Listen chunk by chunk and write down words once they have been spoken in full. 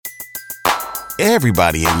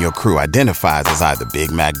Everybody in your crew identifies as either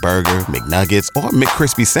Big Mac Burger, McNuggets, or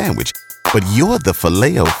McCrispy Sandwich. But you're the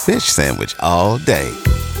Filet-O-Fish Sandwich all day.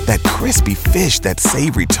 That crispy fish, that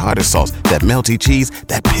savory tartar sauce, that melty cheese,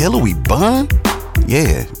 that pillowy bun.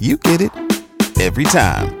 Yeah, you get it. Every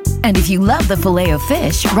time. And if you love the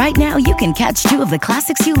Filet-O-Fish, right now you can catch 2 of the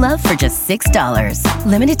classics you love for just $6.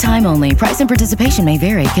 Limited time only. Price and participation may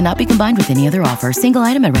vary. Cannot be combined with any other offer. Single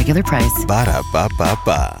item at regular price.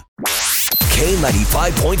 Ba-da-ba-ba-ba.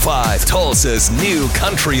 K95.5, Tulsa's new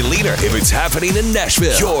country leader. If it's happening in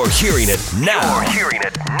Nashville, you're hearing it now.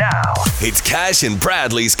 It's Cash and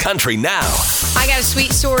Bradley's Country Now. I got a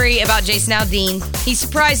sweet story about Jason Aldean. He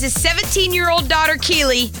surprised his 17-year-old daughter,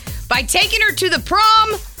 Keely, by taking her to the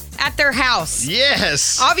prom at their house.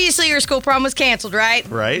 Yes. Obviously, her school prom was canceled, right?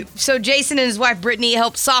 Right. So Jason and his wife, Brittany,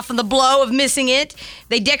 helped soften the blow of missing it.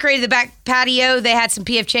 They decorated the back patio. They had some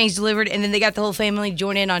PF Changs delivered, and then they got the whole family to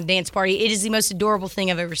join in on a dance party. It is the most adorable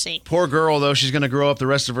thing I've ever seen. Poor girl, though. She's going to grow up the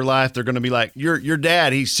rest of her life. They're going to be like, your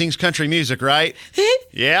dad, he sings country music, right?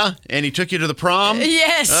 Yeah? And he took you to the prom?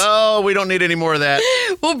 Yes. Oh, we don't need any more of that.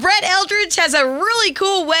 Well, Brett Eldridge has a really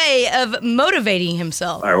cool way of motivating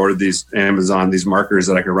himself. I ordered these Amazon, these markers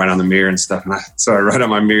that I could write on the mirror and stuff. And so I write on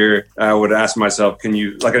my mirror. I would ask myself, can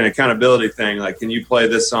you, like an accountability thing, like, can you play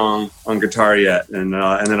this song on guitar yet? And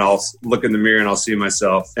then I'll look in the mirror and I'll see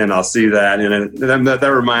myself and I'll see that. And then that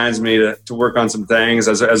reminds me to work on some things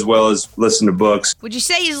as well as listen to books. Would you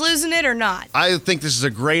say he's losing it or not? I think this is a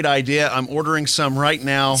great idea. I'm ordering some right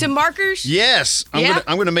now. Some markers? Yes. I'm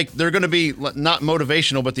going to make, they're going to be not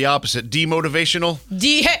motivational, but the opposite. Demotivational.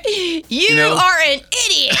 You are an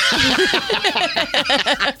idiot.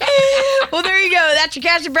 Well, there you go. That's your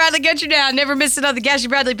Cash and Bradley Country Now. Never miss another Cash and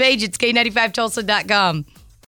Bradley page. It's K95Tulsa.com.